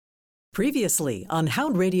Previously on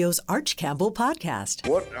Hound Radio's Arch Campbell podcast.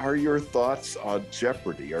 What are your thoughts on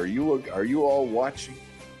Jeopardy? Are you all watching?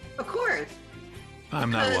 Of course.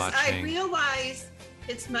 I'm not watching. I realize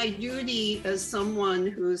it's my duty as someone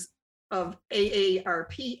who's of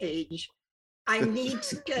AARP age. I need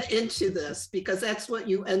to get into this because that's what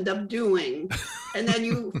you end up doing. And then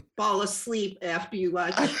you fall asleep after you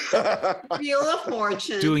watch Wheel of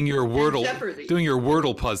Fortune. Doing your Jeopardy.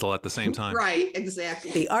 Wordle puzzle at the same time. Right,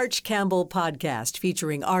 exactly. The Arch Campbell podcast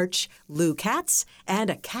featuring Arch, Lou Katz,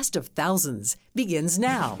 and a cast of thousands begins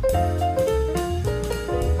now.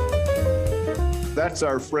 That's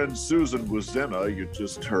our friend Susan Wazina. You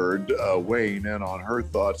just heard weighing in on her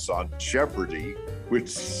thoughts on Jeopardy, which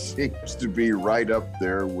seems to be right up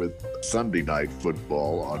there with Sunday Night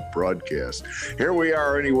Football on broadcast. Here we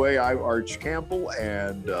are anyway. I'm Arch Campbell,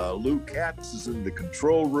 and Lou Katz is in the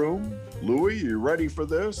control room. Louie, you ready for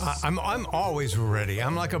this? I'm always ready.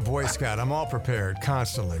 I'm like a Boy Scout. I'm all prepared,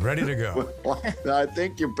 constantly, ready to go. Well, I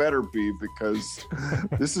think you better be, because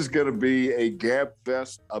this is going to be a gab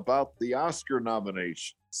fest about the Oscar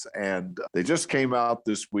nominations. And they just came out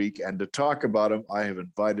this week. And to talk about them, I have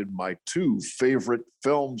invited my two favorite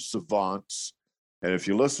film savants. And if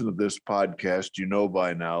you listen to this podcast, you know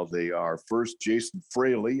by now they are first Jason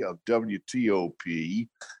Fraley of WTOP,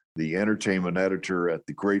 the entertainment editor at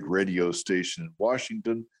the great radio station in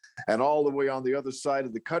Washington, and all the way on the other side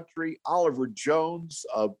of the country, Oliver Jones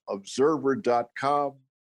of Observer.com.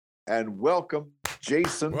 And welcome,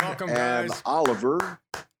 Jason. Welcome, and guys. Oliver.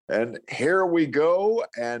 And here we go.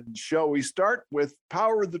 And shall we start with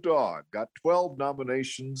Power of the Dog? Got 12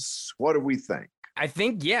 nominations. What do we think? I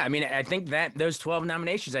think that those 12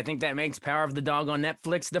 nominations, I think that makes Power of the Dog on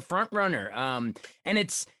Netflix the front runner. And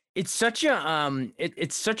it's such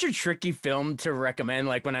a tricky film to recommend,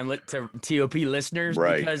 like when I'm to TOP listeners,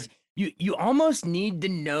 right, because you almost need to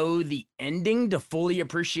know the ending to fully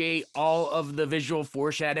appreciate all of the visual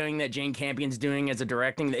foreshadowing that Jane Campion's doing as a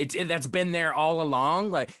directing. That's been there all along,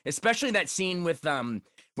 like especially that scene with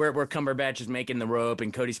where Cumberbatch is making the rope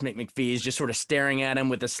and Cody Smith McPhee is just sort of staring at him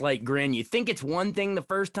with a slight grin. You think it's one thing the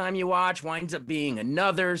first time you watch, winds up being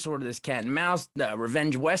another, sort of this cat and mouse,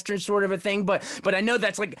 revenge Western sort of a thing. But I know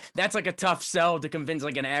that's like a tough sell to convince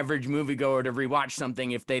like an average moviegoer to rewatch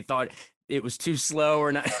something if they thought it was too slow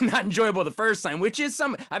or not enjoyable the first time, which is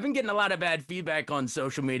I've been getting a lot of bad feedback on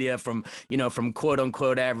social media from quote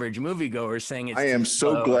unquote average moviegoers saying it's I am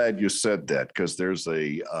so slow. glad you said that, because there's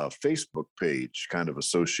a Facebook page kind of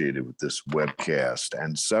associated with this webcast,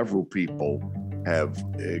 and several people have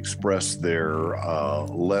expressed their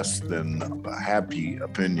less than happy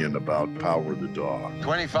opinion about Power of the Dog.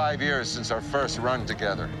 25 years since our first run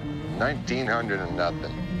together. 1900 and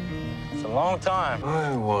nothing. It's a long time.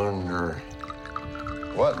 I wonder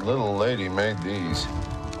what little lady made these.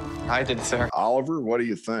 I did, sir. Oliver, what do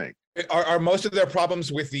you think? Are most of their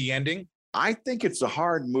problems with the ending? I think it's a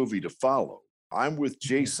hard movie to follow. I'm with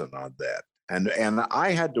Jason on that. And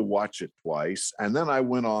I had to watch it twice, and then I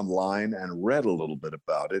went online and read a little bit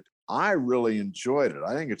about it. I really enjoyed it.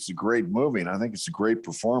 I think it's a great movie, and I think it's a great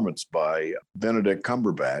performance by Benedict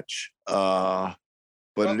Cumberbatch. But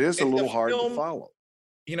it is a little hard to follow.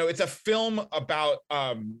 You know, it's a film about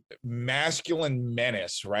masculine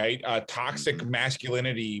menace, right? Toxic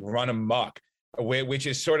masculinity run amok, which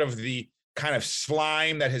is sort of the kind of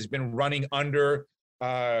slime that has been running under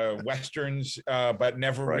Westerns, but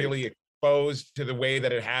never really exposed to the way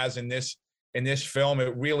that it has in this film.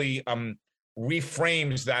 It really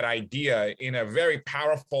reframes that idea in a very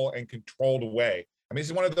powerful and controlled way. I mean, this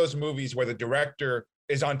is one of those movies where the director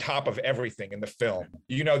is on top of everything in the film.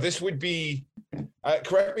 You know, this would be,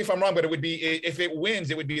 correct me if I'm wrong, but it would be, if it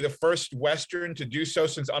wins, it would be the first Western to do so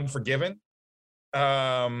since Unforgiven.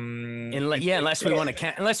 Unless we want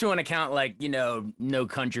to count like, No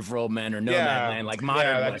Country for Old Men or Nomadland, like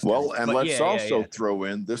modern. Well, and let's also throw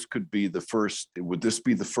in, this could be the first. Would this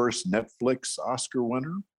be the first Netflix Oscar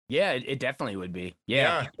winner? Yeah, it definitely would be.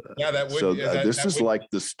 Yeah, that would. So this is like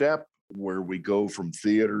the step where we go from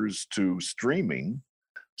theaters to streaming.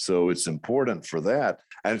 So it's important for that,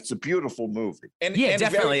 and it's a beautiful movie. And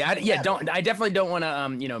definitely. I definitely don't want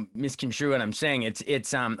to misconstrue what I'm saying.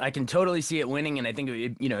 It's I can totally see it winning, and I think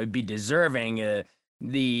it'd be deserving.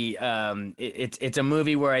 It's a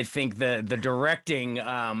movie where I think the directing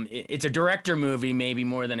it's a director movie maybe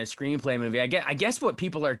more than a screenplay movie. I guess what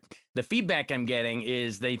the feedback I'm getting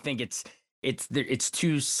is they think it's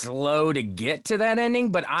too slow to get to that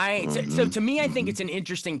ending. But so to me, I think it's an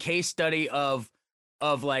interesting case study of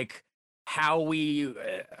like how we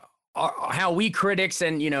how we critics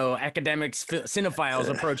and academics, cinephiles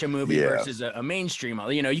approach a movie versus a mainstream.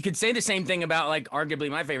 You could say the same thing about like arguably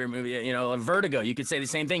my favorite movie, Vertigo. You could say the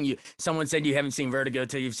same thing. Someone said you haven't seen Vertigo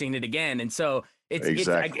till you've seen it again, and so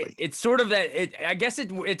it's sort of that. I guess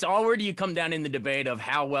it's all where do you come down in the debate of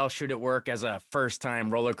how well should it work as a first time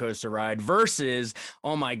roller coaster ride versus,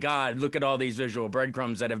 oh my God, look at all these visual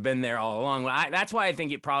breadcrumbs that have been there all along. That's why I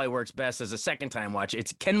think it probably works best as a second time watch.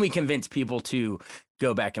 It's can we convince people to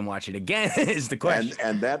go back and watch it again is the question.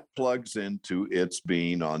 And that plugs into its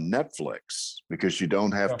being on Netflix because you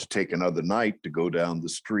don't have to take another night to go down the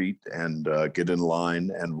street and get in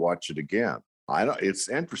line and watch it again. It's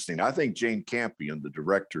interesting. I think Jane Campion, the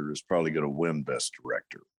director, is probably going to win Best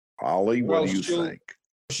Director. Ollie, what do you think?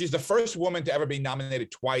 She's the first woman to ever be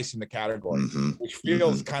nominated twice in the category, which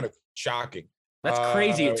feels kind of shocking. That's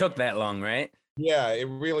crazy. It took that long, right? Yeah, it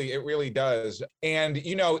really does. And,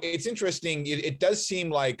 it's interesting. It does seem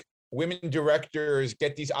like women directors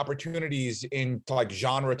get these opportunities in like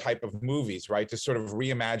genre type of movies, right? To sort of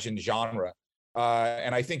reimagine genre.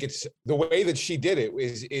 And I think it's the way that she did it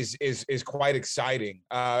is quite exciting.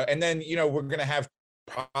 And then, we're going to have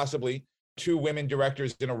possibly 2 women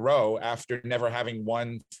directors in a row after never having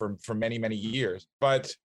one for many, many years.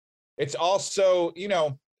 But it's also,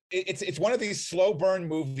 it's one of these slow burn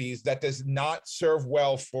movies that does not serve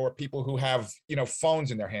well for people who have,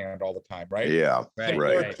 phones in their hand all the time, right? Yeah,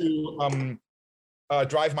 right. To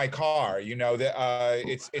Drive My Car,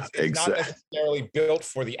 it's not necessarily built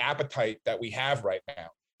for the appetite that we have right now.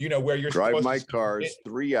 Where you're Drive My Car is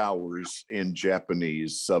 3 hours in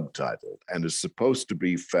Japanese subtitled and is supposed to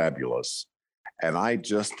be fabulous. And I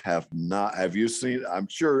just have not. Have you seen it? I'm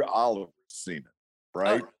sure Oliver's seen it,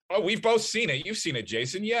 right? Oh, we've both seen it. You've seen it,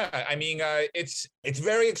 Jason. Yeah, I mean, it's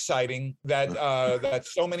very exciting that that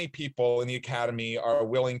so many people in the Academy are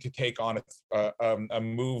willing to take on a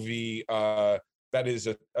movie that is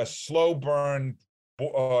a slow burn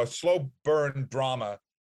drama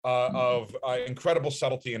of incredible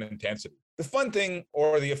subtlety and intensity. The fun thing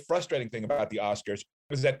or the frustrating thing about the Oscars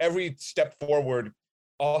is that every step forward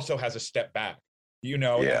also has a step back. And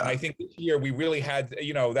I think this year we really had,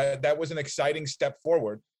 that was an exciting step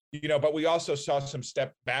forward. But we also saw some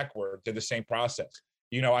step backward to the same process.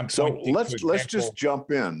 Let's just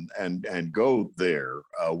jump in and go there,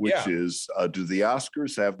 which is, do the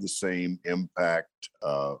Oscars have the same impact,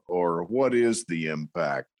 or what is the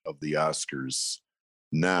impact of the Oscars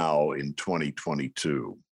now in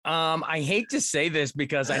 2022? I hate to say this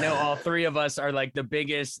because I know all 3 of us are like the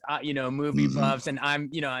biggest, movie buffs, and I'm,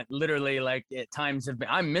 literally like at times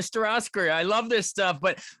I'm Mr. Oscar. I love this stuff,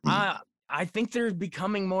 but I think they're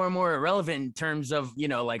becoming more and more irrelevant in terms of,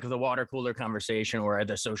 like the water cooler conversation or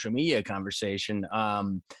the social media conversation.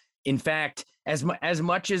 In fact, as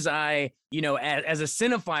much as I, as a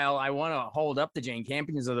cinephile, I want to hold up the Jane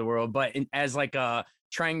Campions of the world, but as like a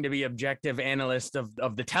trying to be objective analyst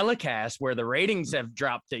of the telecast where the ratings have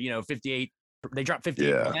dropped to 58, they dropped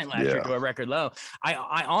 58% last year to a record low.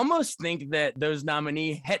 I almost think that those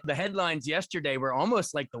the headlines yesterday were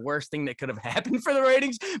almost like the worst thing that could have happened for the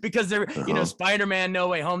ratings because they're Spider-Man No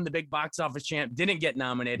Way Home, the big box office champ, didn't get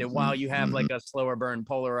nominated while you have like a slower burn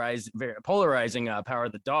polarizing Power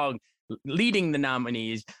of the Dog leading the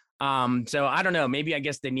nominees. So I don't know. Maybe I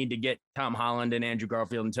guess they need to get Tom Holland and Andrew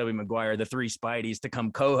Garfield and Tobey Maguire, the 3 Spideys, to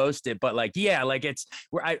come co-host it. But like, it's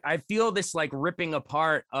where I feel this like ripping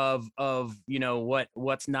apart of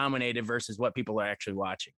what's nominated versus what people are actually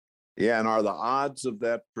watching. Yeah, and are the odds of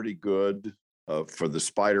that pretty good for the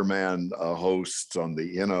Spider-Man hosts on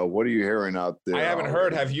the? What are you hearing out there? I haven't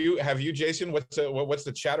heard. Have you, Jason? What's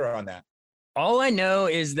the chatter on that? All I know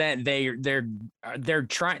is that they're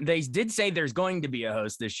trying. They did say there's going to be a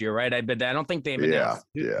host this year, right? But I don't think they've announced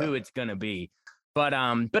who it's going to be. But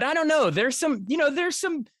I don't know. There's some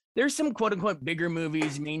quote unquote bigger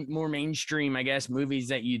movies, more mainstream, I guess, movies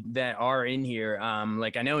that are in here.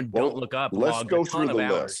 Like I know Don't Look Up. Let's go through the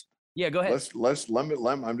list. Yeah, go ahead.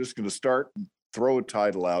 I'm just going to start. Throw a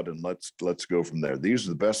title out and let's go from there. These are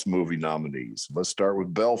the best movie nominees. Let's start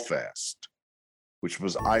with Belfast, which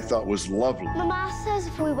I thought was lovely. Mama says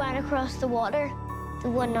if we went across the water, they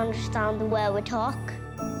wouldn't understand the way we talk.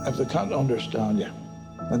 If they can't understand you,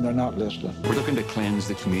 then they're not listening. We're looking to cleanse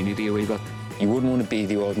the community a wee bit. You wouldn't want to be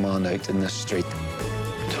the old man out in the street.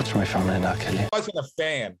 Touch my family and I'll kill you. I wasn't a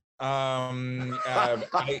fan. I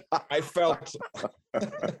felt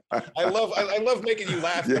I love making you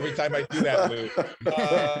laugh every time I do that, Lou.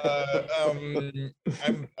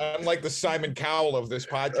 I'm like the Simon Cowell of this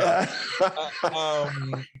podcast.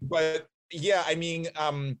 But yeah, I mean,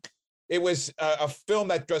 it was a film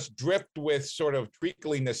that just dripped with sort of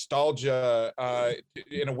treacly nostalgia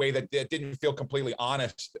in a way that didn't feel completely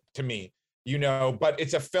honest to me, but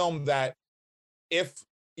it's a film that if,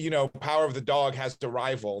 Power of the Dog has to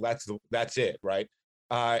rival, that's it, right?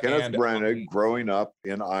 Kenneth Branagh growing up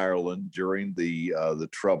in Ireland during the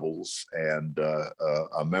Troubles and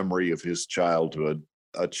a memory of his childhood,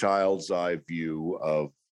 a child's eye view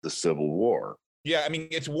of the Civil War. Yeah, I mean,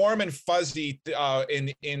 it's warm and fuzzy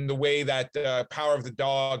in the way that Power of the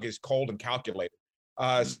Dog is cold and calculated.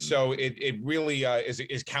 So it really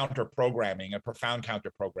is counter-programming, a profound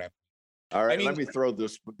counter-programming. All right, let me throw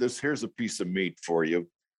this. Here's a piece of meat for you.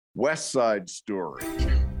 West Side Story.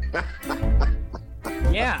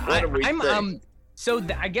 Yeah,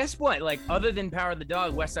 I guess what, like, other than Power of the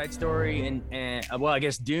Dog, West Side Story and well, I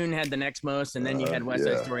guess Dune had the next most, and then you had West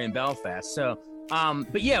Side Story and Belfast. So,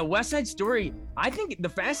 but yeah, West Side Story, I think the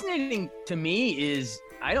fascinating to me is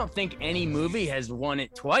I don't think any movie has won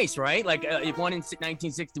it twice, right? Like it won in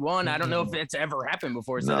 1961. I don't know if it's ever happened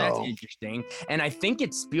before, so that's interesting. And I think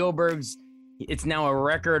it's Spielberg's. It's now a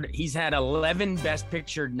record. He's had 11 Best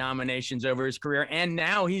Picture nominations over his career, and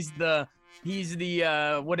now he's the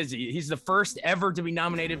what is he? He's the first ever to be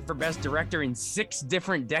nominated for Best Director in 6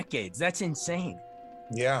 different decades. That's insane.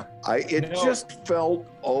 Yeah. It just felt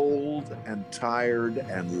old and tired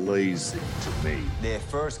and lazy to me. The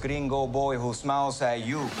first gringo boy who smiles at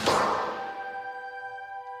you.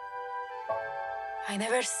 I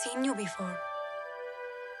never seen you before.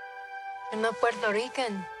 You're not Puerto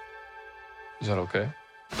Rican. Is that okay?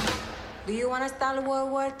 Do you want to start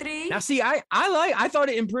World War III? Now, see, I thought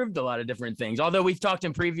it improved a lot of different things. Although we've talked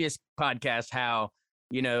in previous podcasts how,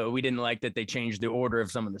 we didn't like that they changed the order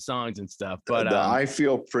of some of the songs and stuff. But the I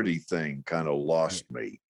Feel Pretty thing kind of lost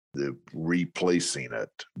me. The replacing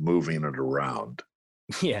it, moving it around.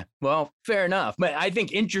 Yeah, well, fair enough. But I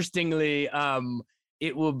think interestingly,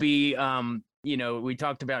 it will be, we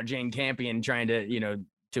talked about Jane Campion trying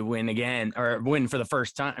to win again or win for the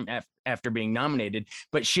first time after being nominated,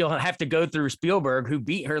 but she'll have to go through Spielberg, who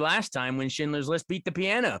beat her last time when Schindler's List beat the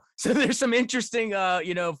piano. So there's some interesting,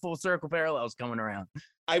 full circle parallels coming around.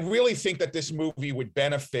 I really think that this movie would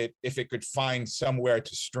benefit if it could find somewhere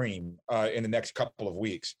to stream in the next couple of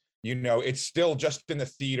weeks. It's still just in the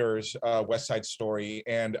theaters, West Side Story,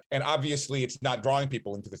 and obviously it's not drawing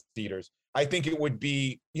people into the theaters. I think it would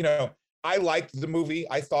be, I liked the movie.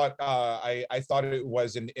 I thought it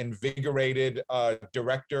was an invigorated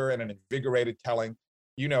director and an invigorated telling.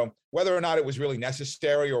 Whether or not it was really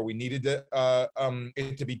necessary or we needed it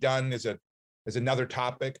to be done is another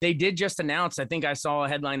topic. They did just announce, I think I saw a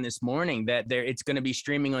headline this morning that it's going to be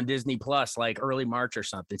streaming on Disney Plus like early March or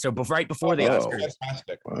something. So right before the Oscars.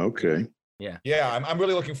 Fantastic. Okay. Yeah. Yeah, I'm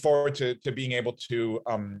really looking forward to being able to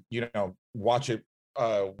watch it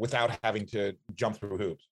without having to jump through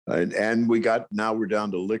hoops. And we're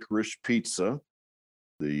down to Licorice Pizza,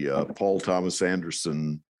 the Paul Thomas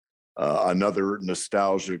Anderson, another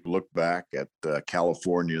nostalgic look back at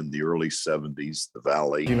California in the early 70s, the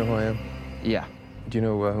Valley. Do you know who I am? Yeah. Do you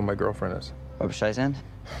know who my girlfriend is? Barbra Streisand?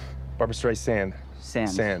 Barbra Streisand.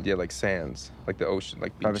 Sand. Yeah, like sands, like the ocean,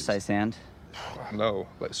 like beaches. Barbra Streisand? No,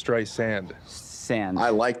 like Streisand. Sand. I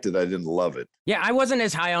liked it. I didn't love it. Yeah, I wasn't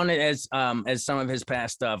as high on it as some of his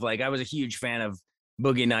past stuff. Like I was a huge fan of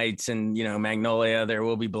Boogie Nights and Magnolia. There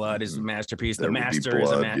Will Be Blood is a masterpiece. The Master is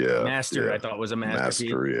a master. Yeah. I thought was a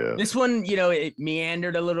masterpiece. Yeah. This one, it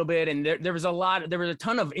meandered a little bit, and there was a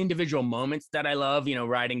ton of individual moments that I love.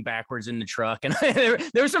 Riding backwards in the truck, and there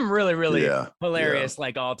were some really hilarious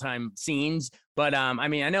like all time scenes. But I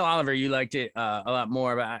know Oliver, you liked it a lot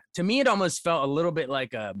more. But to me, it almost felt a little bit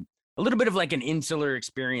like a little bit of like an insular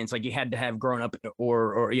experience, like you had to have grown up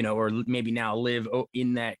or maybe now live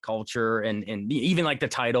in that culture. And even like the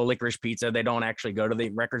title Licorice Pizza, they don't actually go to the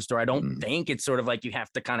record store. I don't think it's sort of like you have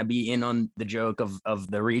to kind of be in on the joke of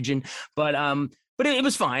the region, but it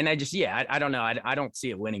was fine. I don't know. I don't see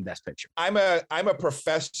it winning Best Picture. I'm a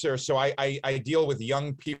professor, so I deal with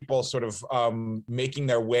young people sort of making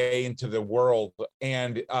their way into the world.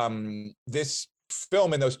 And this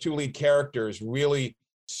film and those two lead characters really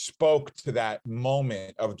spoke to that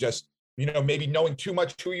moment of just maybe knowing too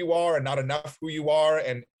much who you are and not enough who you are,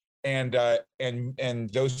 and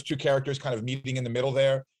those two characters kind of meeting in the middle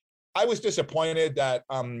there. I was disappointed that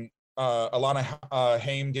Alana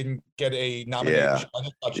Haim didn't get a nomination. I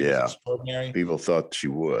just thought she was extraordinary. People thought she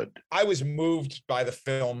would. I was moved by the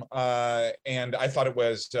film, and I thought it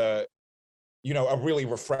was a really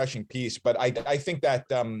refreshing piece. But I think that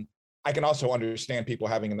I can also understand people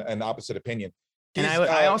having an opposite opinion. And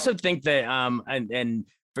I also think that and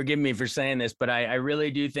forgive me for saying this, but I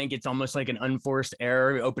really do think it's almost like an unforced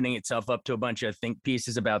error opening itself up to a bunch of think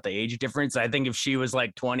pieces about the age difference. I think if she was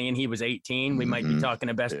like 20 and he was 18, we might be talking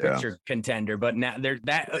a best picture contender. But now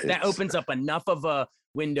that opens up enough of a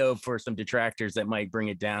window for some detractors that might bring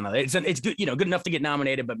it down. It's good, good enough to get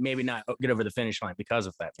nominated, but maybe not get over the finish line because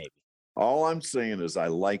of that, maybe. All I'm saying is I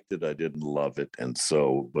liked it. I didn't love it. And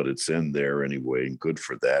so, but it's in there anyway, and good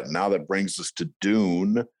for that. Now that brings us to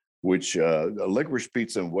Dune, which Licorice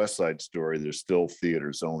Pizza and West Side Story, there's still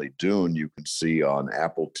theaters only. Dune you can see on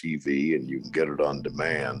Apple TV, and you can get it on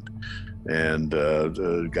demand. And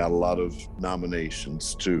got a lot of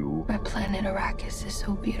nominations too. My planet Arrakis is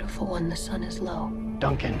so beautiful when the sun is low.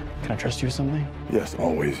 Duncan, can I trust you with something? Yes,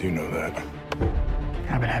 always. You know that.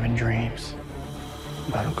 I've been having dreams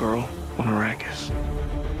about a girl on Arrakis.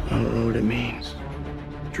 I don't know what it means.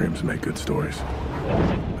 Dreams make good stories.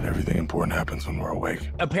 But everything important happens when we're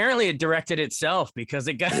awake. Apparently it directed itself because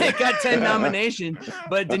it got 10 nominations,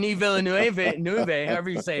 but Denis Villeneuve, however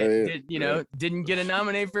you say it, didn't get a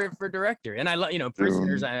nomination for director. And I love,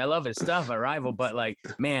 Prisoners, I love his stuff, Arrival, but like,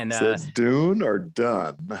 man. Says Dune or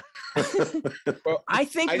done? Well, I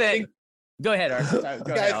think go ahead, Art.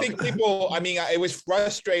 I think people, it was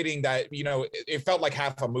frustrating that, it felt like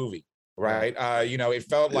half a movie, right? It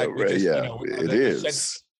felt like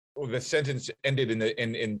the sentence ended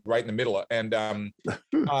in right in the middle. And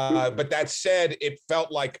but that said, it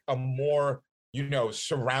felt like a more,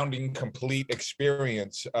 surrounding complete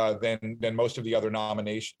experience than most of the other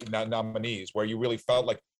nominees, where you really felt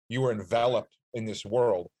like you were enveloped in this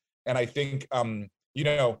world. And I think, I'm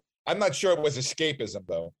not sure it was escapism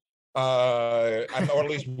though. Or at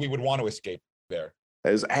least we would want to escape there.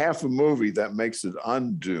 As half a movie, that makes it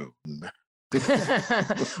undue.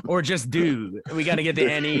 Or just do. We got to get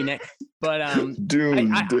the NE next. But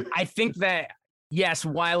I think that yes,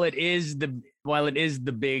 while it is the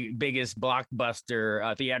biggest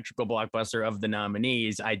blockbuster, theatrical blockbuster of the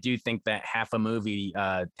nominees, I do think that half a movie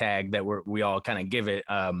tag that we all kind of give it,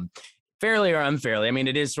 fairly or unfairly. I mean,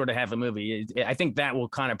 it is sort of half a movie. I think that will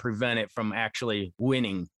kind of prevent it from actually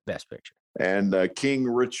winning Best Picture. And King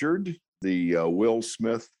Richard, the Will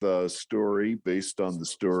Smith story based on the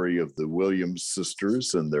story of the Williams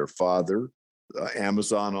sisters and their father.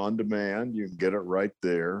 Amazon On Demand, you can get it right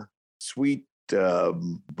there. Sweet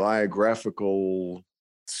biographical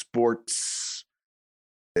sports.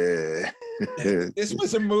 This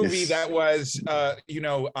was a movie that was,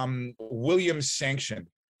 Williams sanctioned,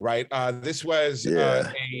 right? This was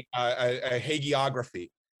a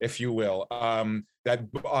hagiography, if you will, that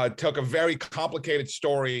took a very complicated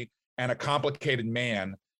story and a complicated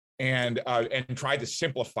man, and tried to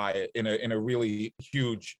simplify it in a really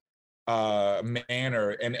huge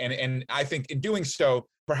manner, and I think in doing so,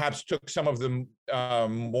 perhaps took some of the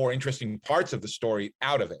more interesting parts of the story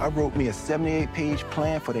out of it. I wrote me a 78-page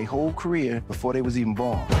plan for their whole career before they was even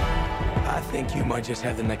born. I think you might just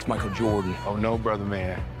have the next Michael Jordan. Oh no, brother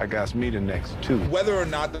man, I got me the next too. Whether or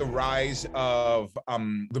not the rise of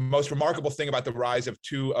the most remarkable thing about the rise of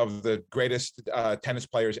two of the greatest tennis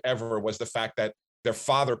players ever was the fact that their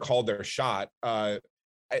father called their shot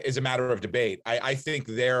is a matter of debate. I think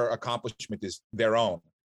their accomplishment is their own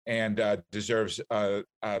and they deserve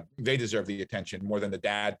the attention more than the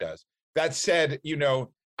dad does. That said,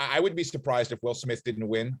 I would be surprised if Will Smith didn't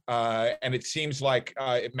win, and it seems like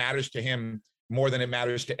it matters to him more than it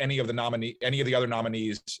matters to any of the other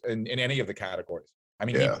nominees in any of the categories. I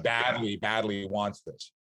mean, he badly wants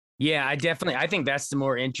this. Yeah, I think that's the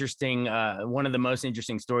more interesting, one of the most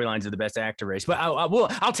interesting storylines of the Best Actor race. But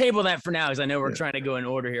I'll table that for now, because I know we're trying to go in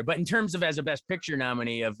order here. But in terms of as a Best Picture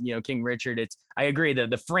nominee of King Richard, I agree that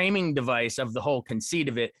the framing device of the whole conceit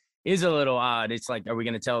of it is a little odd. It's like, are we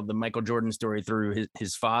going to tell the Michael Jordan story through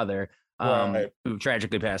his father, who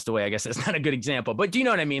tragically passed away? I guess that's not a good example, but do you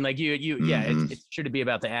know what I mean? Like it should be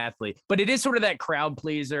about the athlete, but it is sort of that crowd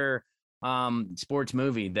pleaser sports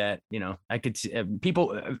movie that I could see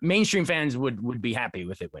people, mainstream fans would be happy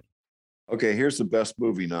with it winning. Okay, here's the Best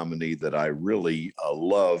Movie nominee that I really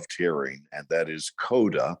loved hearing, and that is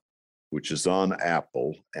Coda, which is on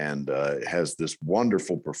Apple, and has this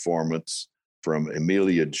wonderful performance from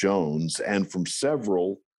Emilia Jones and from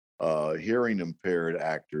several hearing impaired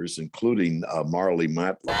actors, including Marlee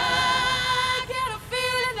Matlin.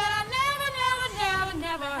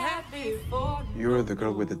 You're the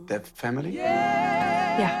girl with the deaf family?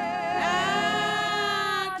 Yeah.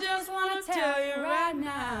 I just want to tell you right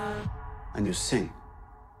now. And you sing.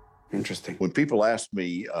 Interesting. When people ask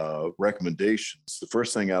me recommendations, the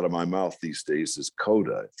first thing out of my mouth these days is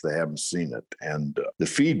Coda, if they haven't seen it. And the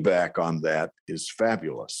feedback on that is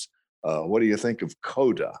fabulous. What do you think of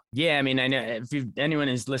Coda? Yeah, I mean, I know if anyone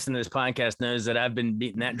who's listening to this podcast knows that I've been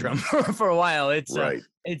beating that drum for a while. It's right.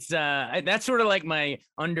 That's sort of like my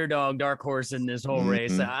underdog dark horse in this whole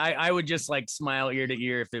race. I would just like smile ear to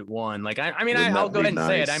ear if it won. Like I'll go ahead and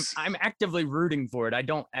say it. I'm actively rooting for it. I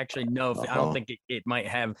don't actually know if I don't think it might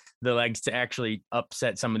have the legs to actually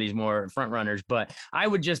upset some of these more front runners, but I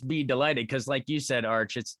would just be delighted because, like you said,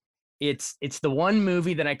 Arch, it's the one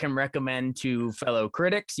movie that I can recommend to fellow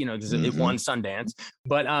critics, because it won Sundance,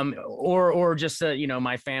 but or just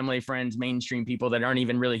my family, friends, mainstream people that aren't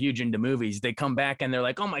even really huge into movies. They come back and they're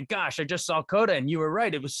like, "Oh my gosh, I just saw Coda, and you were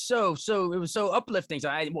right. It was so uplifting." So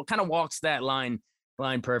kind of walks that line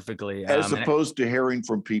perfectly. As opposed to hearing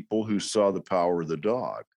from people who saw The Power of the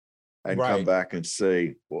Dog and come back and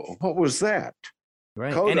say, "Well, what was that?"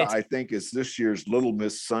 Right. Coda, I think, is this year's Little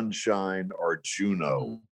Miss Sunshine or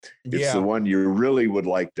Juno. It's the one you really would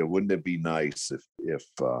like to. Wouldn't it be nice if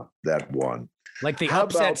that won? Like the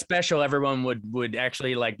upset special, everyone would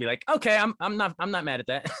actually be like, okay, I'm not mad at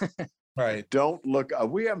that. Right. Don't Look.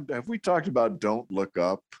 Have we talked about Don't Look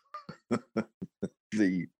Up?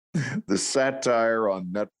 the satire on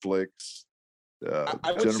Netflix.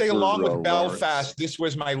 I would say, along with Belfast, this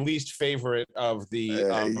was my least favorite of the.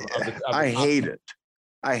 I hate it.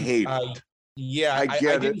 I hate it. Yeah, I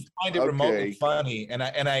didn't find it remotely funny, and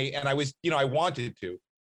I was, I wanted to.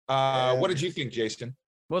 What did you think, Jason?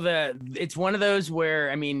 Well, it's one of those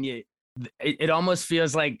where, I mean, it almost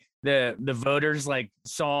feels like the voters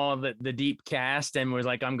saw the deep cast and was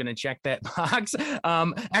like, I'm gonna check that box.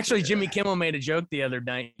 Actually, Jimmy Kimmel made a joke the other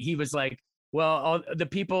night. He was like, well, all the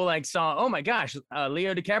people saw, oh my gosh,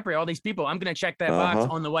 Leo DiCaprio, all these people, I'm going to check that box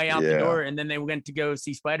on the way out the door. And then they went to go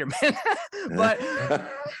see Spider-Man. but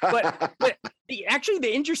the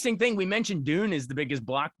interesting thing, we mentioned Dune is the biggest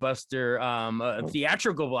blockbuster,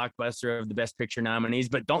 theatrical blockbuster of the Best Picture nominees,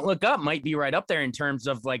 but Don't Look Up might be right up there in terms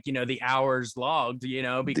of the hours logged,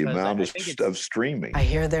 because the amount of streaming. I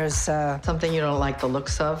hear there's something you don't like the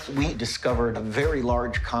looks of. We discovered a very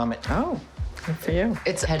large comet. Oh. Good for you.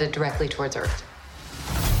 It's headed directly towards Earth.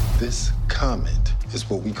 This comet is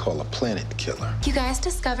what we call a planet killer. You guys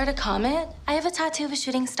discovered a comet? I have a tattoo of a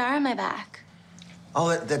shooting star on my back.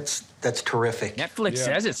 Oh, that's terrific. Netflix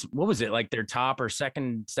says it's, what was it, their top or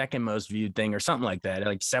second most viewed thing or something like that,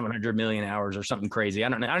 700 million hours or something crazy. I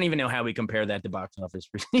don't even know how we compare that to box office.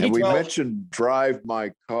 And we mentioned Drive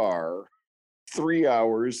My Car, 3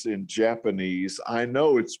 hours in Japanese. I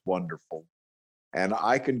know it's wonderful. And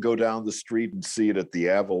I can go down the street and see it at the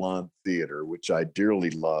Avalon Theater, which I dearly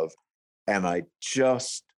love. And I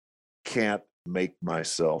just can't make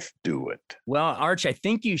myself do it. Well, Arch, I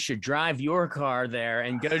think you should drive your car there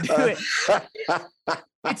and go do it.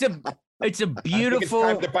 It's a beautiful.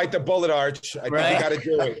 It's time to bite the bullet, Arch. I think you got to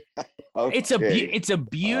do it. Okay. It's a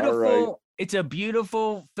beautiful. Right. It's a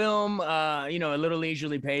beautiful film. A little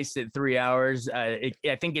leisurely paced at 3 hours. I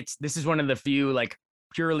think this is one of the few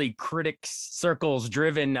purely critics circles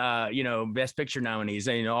driven Best Picture nominees,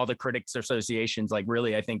 and all the critics associations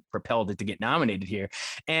really, I think, propelled it to get nominated here.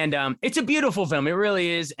 And it's a beautiful film. It really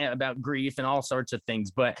is about grief and all sorts of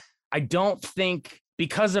things, but I don't think,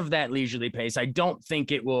 because of that leisurely pace, I don't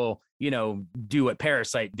think it will do what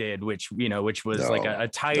Parasite did, which was a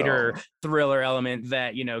tighter thriller element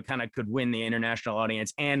that kind of could win the international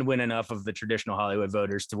audience and win enough of the traditional Hollywood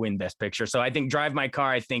voters to win Best Picture. So I think Drive My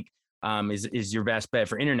Car, I think, is your best bet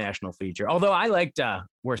for international feature. Although I liked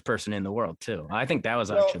Worst Person in the World too. I think that was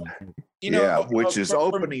actually which is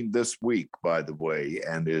opening this week, by the way,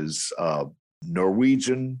 and is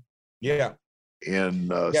Norwegian. Yeah. In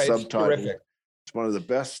subtitle. It's one of the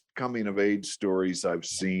best coming of age stories I've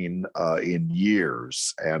seen in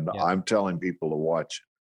years, and I'm telling people to watch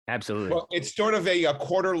it. Absolutely. Well, it's sort of a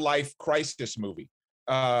quarter life crisis movie.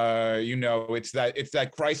 It's that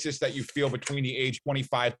crisis that you feel between the age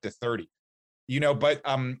 25 to 30, but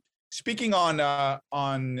speaking on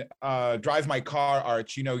Drive My Car,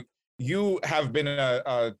 Arch, you have been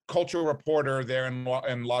a cultural reporter there in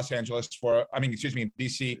Los Angeles in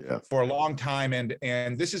DC for a long time.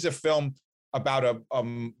 And this is a film about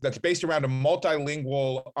that's based around a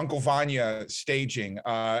multilingual Uncle Vanya staging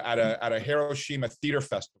at a Hiroshima theater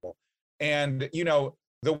festival. And,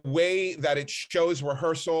 the way that it shows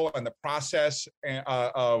rehearsal and the process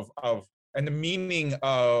of and the meaning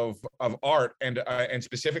of art and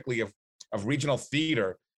specifically of regional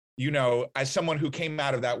theater, as someone who came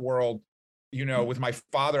out of that world, with my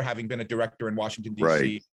father having been a director in Washington, D.C.,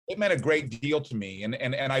 right. It meant a great deal to me.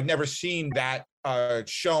 And I've never seen that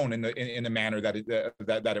shown in the manner that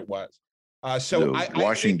it was. So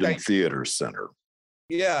Washington Theater Center.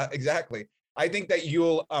 Yeah, exactly. I think that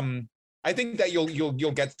you'll I think that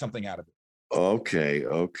you'll get something out of it. Okay.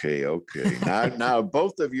 Now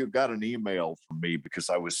both of you got an email from me because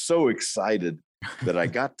I was so excited that I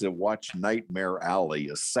got to watch Nightmare Alley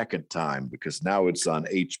a second time because now it's on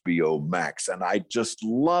HBO Max, and I just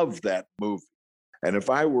love that movie. And if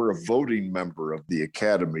I were a voting member of the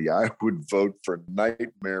Academy, I would vote for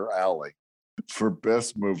Nightmare Alley for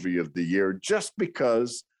best movie of the year just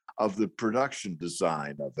because of the production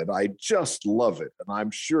design of it. I just love it. And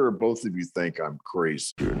I'm sure both of you think I'm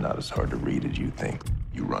crazy. You're not as hard to read as you think.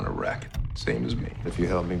 You run a racket, same as me. If you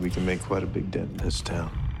help me, we can make quite a big dent in this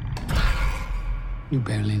town. You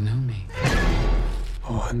barely know me.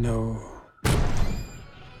 Oh, I know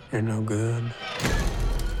you're no good.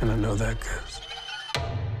 And I know that because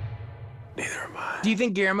neither am I. Do you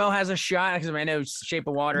think Guillermo has a shot? Because I know Shape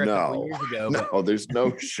of Water a couple years ago. No, there's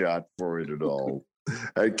no shot for it at all.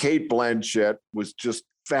 Kate Blanchett was just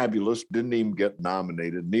fabulous. Didn't even get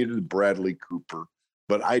nominated. Neither did Bradley Cooper.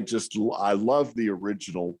 But I love the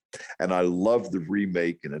original, and I love the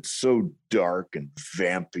remake, and it's so dark and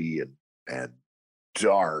vampy and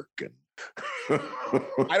dark and.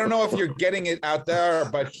 I don't know if you're getting it out there,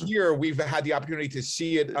 but here we've had the opportunity to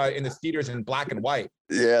see it in the theaters in black and white.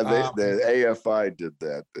 Yeah, the AFI did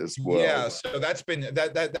that as well. Yeah, so that's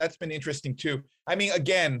been interesting too. I mean,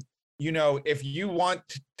 again, if you want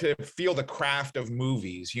to feel the craft of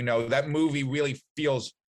movies, that movie really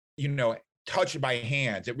feels, touched by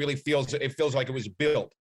hands. It really feels like it was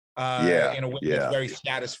built in a way that's very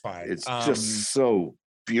satisfying. It's just so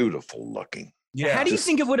beautiful looking. Yeah. How do you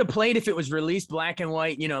think it would have played if it was released black and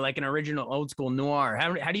white, like an original old school noir?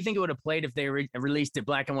 How do you think it would have played if they released it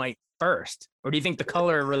black and white first? Or do you think the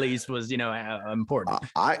color release was, important?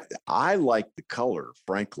 I like the color,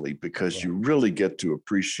 frankly, because you really get to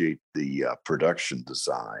appreciate the production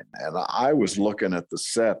design. And I was looking at the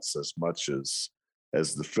sets as much as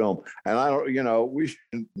the film. And I don't,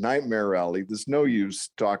 Nightmare Alley, there's no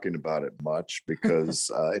use talking about it much because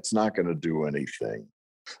it's not going to do anything.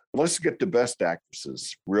 Let's get to best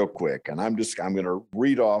actresses real quick. And I'm going to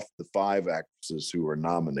read off the 5 actresses who are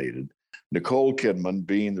nominated. Nicole Kidman,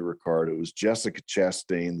 Being the Ricardos, Jessica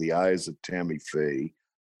Chastain, The Eyes of Tammy Faye,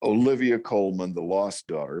 Olivia Colman, The Lost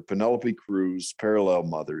Daughter, Penelope Cruz, Parallel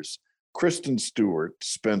Mothers, Kristen Stewart,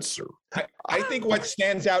 Spencer. I think what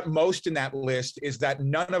stands out most in that list is that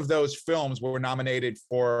none of those films were nominated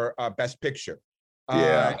for Best Picture.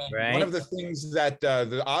 Right. One of the things that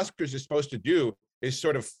the Oscars is supposed to do is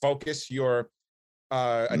sort of focus your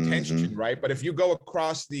attention, right? But if you go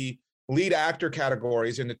across the lead actor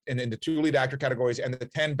categories and the 2 lead actor categories and the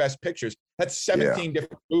 10 best pictures, that's 17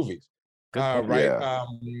 different movies, right? Yeah.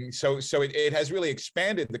 So it has really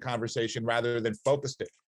expanded the conversation rather than focused it.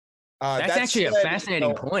 That's actually a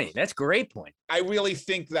fascinating point. That's a great point. I really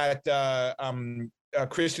think that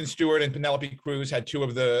Kristen Stewart and Penelope Cruz had 2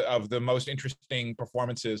 of the most interesting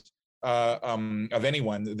performances of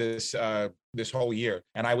anyone this whole year,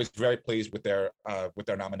 and I was very pleased with their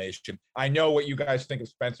nomination. I know what you guys think of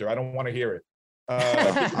Spencer. I don't want to hear it.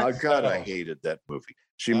 Oh God, I hated that movie.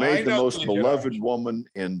 She made the most beloved woman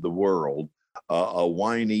in the world a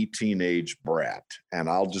whiny teenage brat, and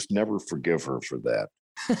I'll just never forgive her for that.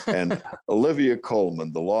 And Olivia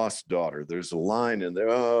Colman, The Lost Daughter, there's a line in there,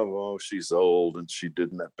 oh, well, she's old and she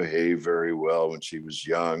didn't behave very well when she was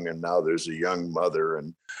young, and now there's a young mother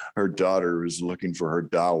and her daughter is looking for her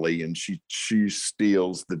dolly and she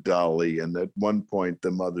steals the dolly, and at one point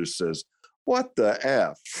the mother says, what the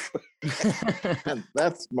F? And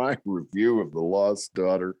that's my review of The Lost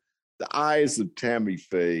Daughter. The Eyes of Tammy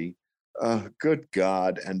Faye, good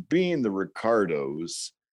God, and Being the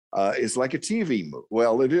Ricardos is like a TV movie.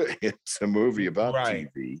 Well, it's a movie about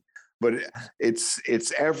TV, but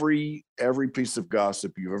it's every piece of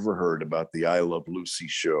gossip you've ever heard about the I Love Lucy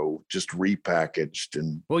show, just repackaged.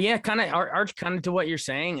 And well, yeah, kind of Arch, kind of to what you're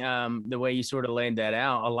saying, the way you sort of laid that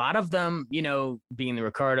out. A lot of them, Being the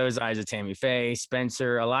Ricardos, Eyes of Tammy Faye,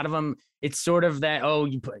 Spencer, a lot of them, it's sort of that,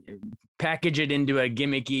 you package it into a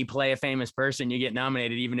gimmicky, play a famous person, you get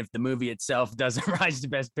nominated, even if the movie itself doesn't rise to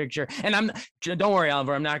Best Picture. And don't worry,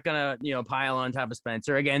 Oliver, I'm not gonna, pile on top of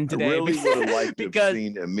Spencer again today. I really would have liked to have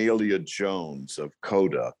seen Emilia Jones of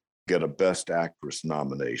Coda get a Best Actress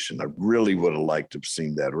nomination. I really would have liked to have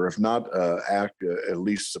seen that, or if not, at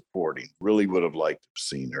least supporting. Really would have liked to have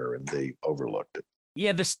seen her, and they overlooked it.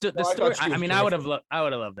 Yeah, the story. I mean, I would have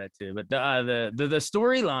loved that too. But the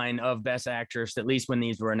storyline of Best Actress, at least when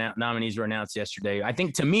these were nominees were announced yesterday, I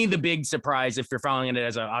think to me the big surprise, if you're following it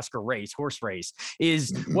as an Oscar horse race,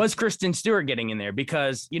 was Kristen Stewart getting in there,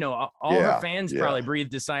 because all her fans probably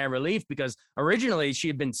breathed a sigh of relief, because originally she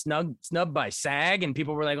had been snubbed by SAG, and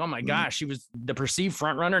people were like, oh my gosh, she was the perceived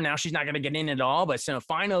front runner. Now she's not going to get in at all. But so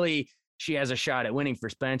finally she has a shot at winning for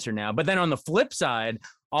Spencer now. But then on the flip side,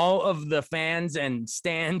 all of the fans and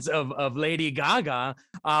stands of Lady Gaga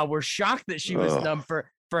were shocked that she was snubbed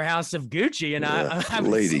for House of Gucci. And I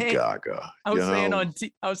was Gaga. I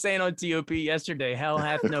was saying on TOP yesterday, hell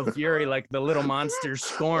hath no fury like the little monster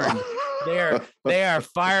scorned. They are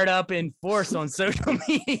fired up in force on social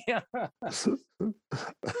media.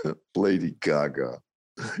 Lady Gaga,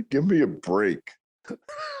 give me a break.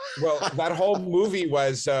 Well, that whole movie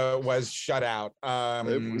was shut out.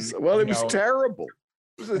 It was terrible.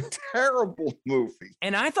 It was a terrible movie.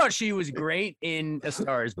 And I thought she was great in A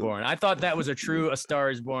Star Is Born. I thought that was a true A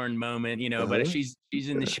Star Is Born moment, but she's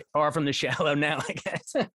in the Far From the Shallow now, I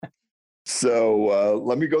guess. So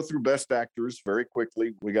let me go through Best Actors very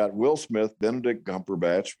quickly. We got Will Smith, Benedict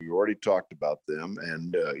Cumberbatch. We already talked about them,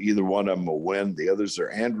 and either one of them will win. The others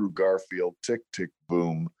are Andrew Garfield, Tick, Tick,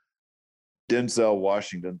 Boom, Denzel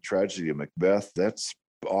Washington, Tragedy of Macbeth. That's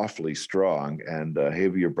awfully strong, and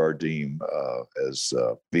Javier Bardem as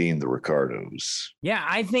being the Ricardos. Yeah,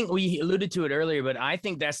 I think we alluded to it earlier, but I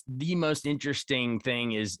think that's the most interesting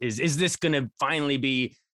thing is this going to finally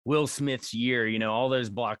be Will Smith's year? All those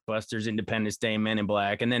blockbusters, Independence Day, Men in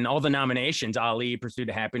Black, and then all the nominations, Ali, Pursuit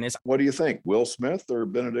of Happiness. What do you think, Will Smith or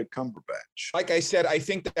Benedict Cumberbatch? Like I said, I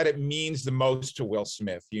think that it means the most to Will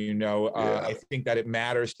Smith. I think that it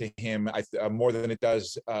matters to him more than it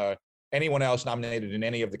does anyone else nominated in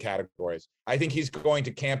any of the categories. I think he's going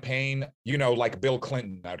to campaign, like Bill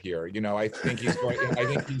Clinton out here. I think he's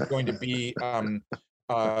going to be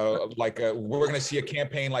we're going to see a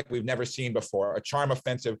campaign like we've never seen before, a charm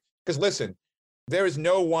offensive. Because listen, there is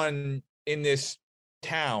no one in this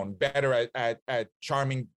town better at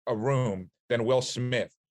charming a room than Will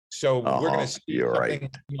Smith. So we're going to see something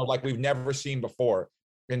like we've never seen before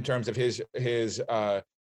in terms of his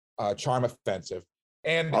charm offensive.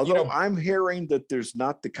 And although I'm hearing that there's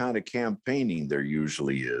not the kind of campaigning there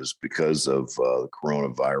usually is because of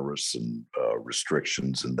coronavirus and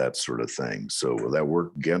restrictions and that sort of thing. So will that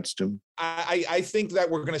work against him? I think that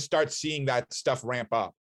we're going to start seeing that stuff ramp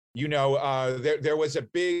up. There was a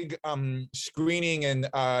big screening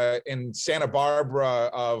in Santa Barbara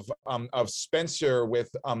of Spencer with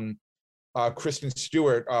Kristen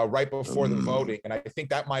Stewart right before the voting, and I think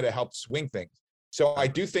that might have helped swing things. So I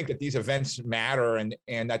do think that these events matter, and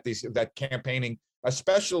that campaigning,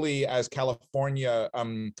 especially as California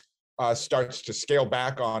starts to scale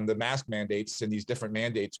back on the mask mandates and these different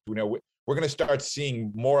mandates, we're going to start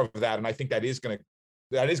seeing more of that, and I think that is going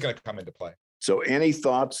to come into play. So any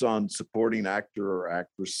thoughts on supporting actor or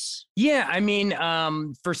actress? Yeah, I mean,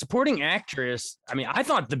 for supporting actress, I mean, I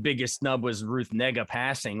thought the biggest snub was Ruth Negga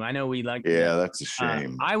passing. I know we like. Yeah, that's a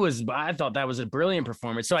shame. I thought that was a brilliant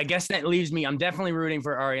performance. So I guess that leaves me. I'm definitely rooting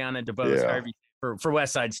for Ariana DeBose for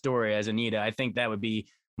West Side Story as Anita. I think that would be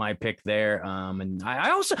my pick there. And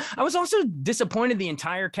I was also disappointed the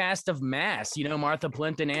entire cast of Mass, Martha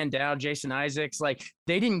Plimpton, Ann Dowd, Jason Isaacs, like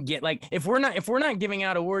they didn't get, like, if we're not giving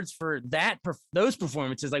out awards for those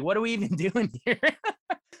performances, like what are we even doing here?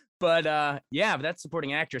 But but that's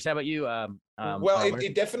supporting actress. How about you?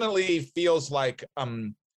 It definitely feels like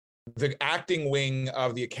the acting wing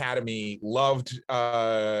of the Academy loved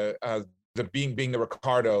being the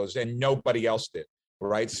Ricardos and nobody else did.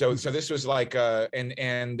 Right. So this was like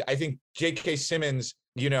and I think J.K. Simmons,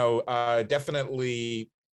 definitely,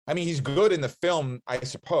 I mean, he's good in the film, I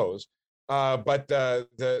suppose. But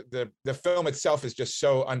the film itself is just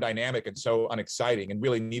so undynamic and so unexciting and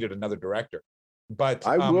really needed another director. But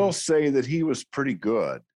I will say that he was pretty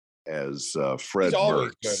good as Fred he's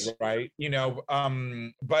always Mertz. Good, right?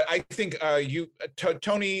 But I think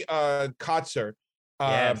Tony Kotzer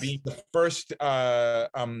being the first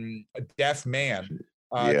deaf man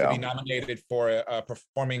to be nominated for a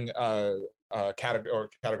performing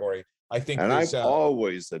category. I think, and I've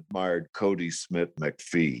always admired Cody Smith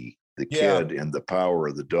McPhee, the kid in The Power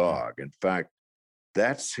of the Dog. In fact,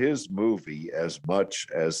 that's his movie as much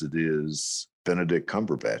as it is Benedict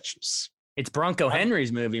Cumberbatch's. It's Bronco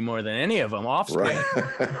Henry's movie more than any of them off screen.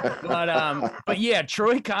 Right. but yeah,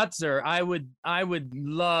 Troy Kotzer, I would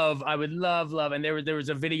love. And there was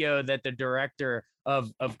a video that the director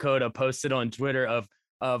of Coda posted on Twitter of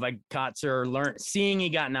like Kotzer seeing he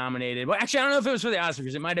got nominated. Well, actually, I don't know if it was for the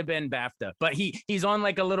Oscars. It might have been BAFTA, but he's on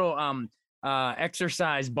like a little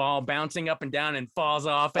exercise ball bouncing up and down and falls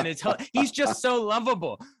off, and he's just so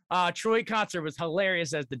lovable. Troy Kotsur was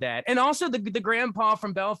hilarious as the dad, and also the grandpa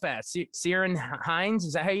from Belfast, Ciarán Hinds.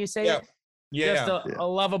 Is that how you say it? Yeah, just a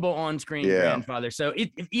lovable on-screen grandfather. So if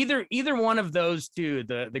either one of those two,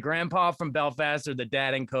 the grandpa from Belfast or the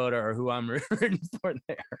dad in Coda, are who I'm rooting for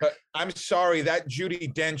there. But I'm sorry, that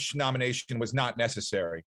Judi Dench nomination was not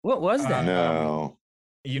necessary. What was that? No.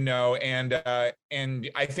 And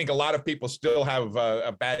I think a lot of people still have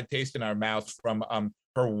a bad taste in our mouths from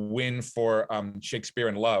her win for Shakespeare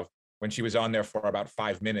in Love when she was on there for about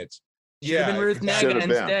 5 minutes. Should have been Ruth Negga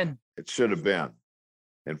instead. It should have been.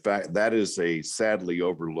 In fact, that is a sadly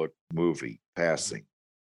overlooked movie, Passing.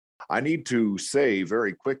 I need to say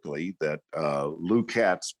very quickly that Lou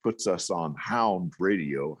Katz puts us on Hound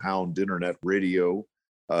Radio, Hound Internet Radio.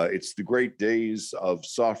 It's the great days of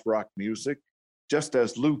soft rock music, just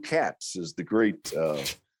as Lou Katz is the great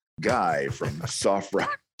guy from soft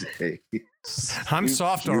rock days. I'm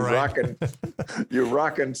soft, all right. You're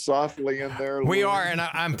rocking softly in there. We Lou. are, and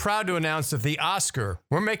I'm proud to announce that the Oscar,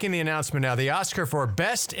 we're making the announcement now, the Oscar for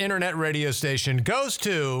Best Internet Radio Station goes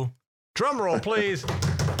to, drum roll please,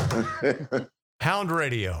 Hound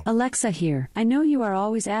Radio. Alexa here. I know you are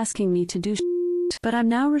always asking me to do but I'm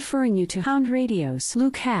now referring you to Hound Radio's Lou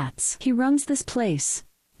Katz. He runs this place.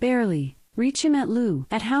 Barely. Reach him at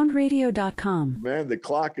lou@houndradio.com. Man, the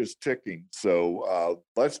clock is ticking. So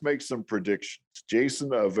let's make some predictions.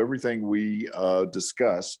 Jason, of everything we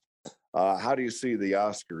discussed, how do you see the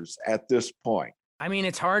Oscars at this point? I mean,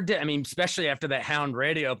 it's hard to, especially after that Hound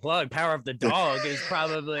Radio plug, Power of the Dog is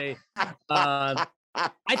probably, I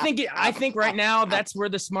think right now that's where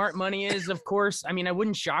the smart money is, of course. I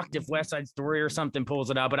wouldn't shocked if West Side Story or something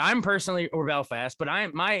pulls it out, but I'm personally, or Belfast, but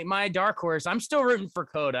my dark horse, I'm still rooting for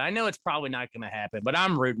Coda. I know it's probably not going to happen, but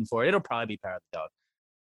I'm rooting for it. It'll probably be Power of the Dog.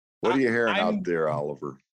 What are you hearing out there,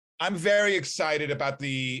 Oliver? I'm very excited about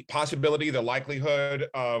the possibility, the likelihood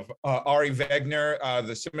of Ari Wegner,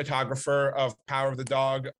 the cinematographer of Power of the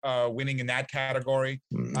Dog, winning in that category,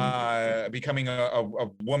 becoming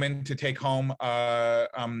a woman to take home a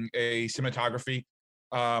cinematography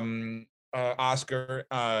Oscar.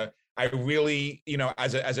 I really,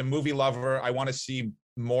 as a movie lover, I want to see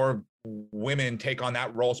more women take on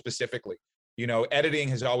that role specifically. Editing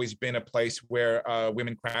has always been a place where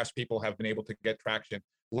women craftspeople have been able to get traction,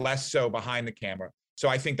 less so behind the camera. So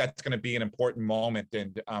I think that's going to be an important moment,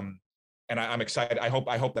 and I'm excited. I hope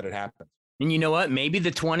that it happens. And you know what? Maybe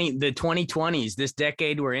the 2020s, this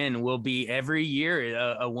decade we're in, will be every year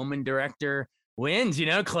a woman director wins.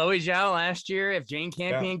 Chloe Zhao last year, if Jane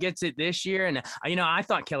Campion gets it this year, and I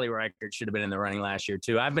thought Kelly Reichardt should have been in the running last year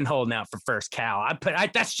too. I've been holding out for First Cow.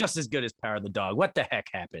 That's just as good as Power of the Dog. What the heck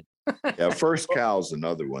happened? Yeah, First Cow's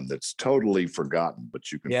another one that's totally forgotten,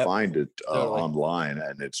 but you can find it online,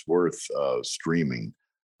 and it's worth streaming.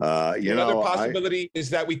 Another possibility is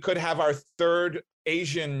that we could have our third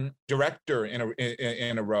Asian director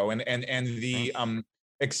in a row, and the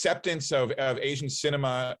acceptance of Asian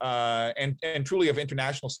cinema and truly of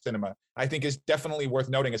international cinema, I think, is definitely worth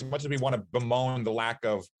noting. As much as we want to bemoan the lack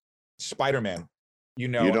of Spider-Man, you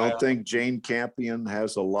don't think Jane Campion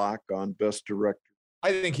has a lock on Best Director?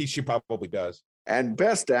 I think she probably does. And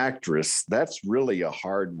Best Actress, that's really a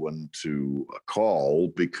hard one to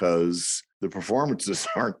call because the performances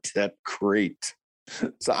aren't that great.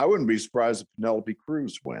 So I wouldn't be surprised if Penelope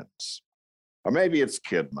Cruz wins. Or maybe it's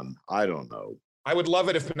Kidman. I don't know. I would love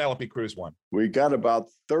it if Penelope Cruz won. We got about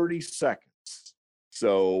 30 seconds.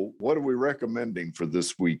 So what are we recommending for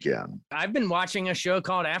this weekend? I've been watching a show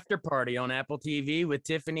called After Party on Apple TV with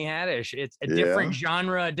Tiffany Haddish. It's a different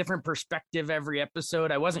genre, a different perspective every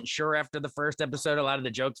episode. I wasn't sure after the first episode. A lot of the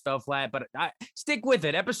jokes fell flat, but I stick with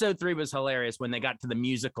it. Episode 3 was hilarious when they got to the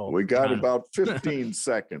musical. We got about 15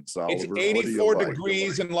 seconds, Oliver. It's 84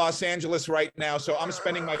 degrees in Los Angeles right now, so I'm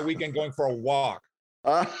spending my weekend going for a walk.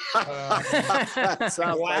 That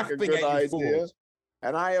sounds like a good idea.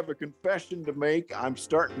 And I have a confession to make. I'm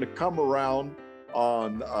starting to come around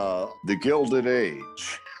on the Gilded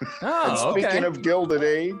Age. And speaking of Gilded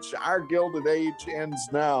Age, our Gilded Age ends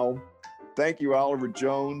now. Thank you, Oliver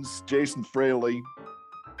Jones, Jason Fraley,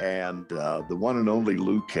 and the one and only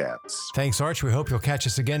Lou Katz. Thanks, Arch. We hope you'll catch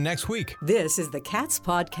us again next week. This is the Katz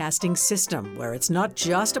Podcasting System, where it's not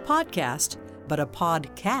just a podcast, but a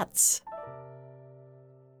podcats.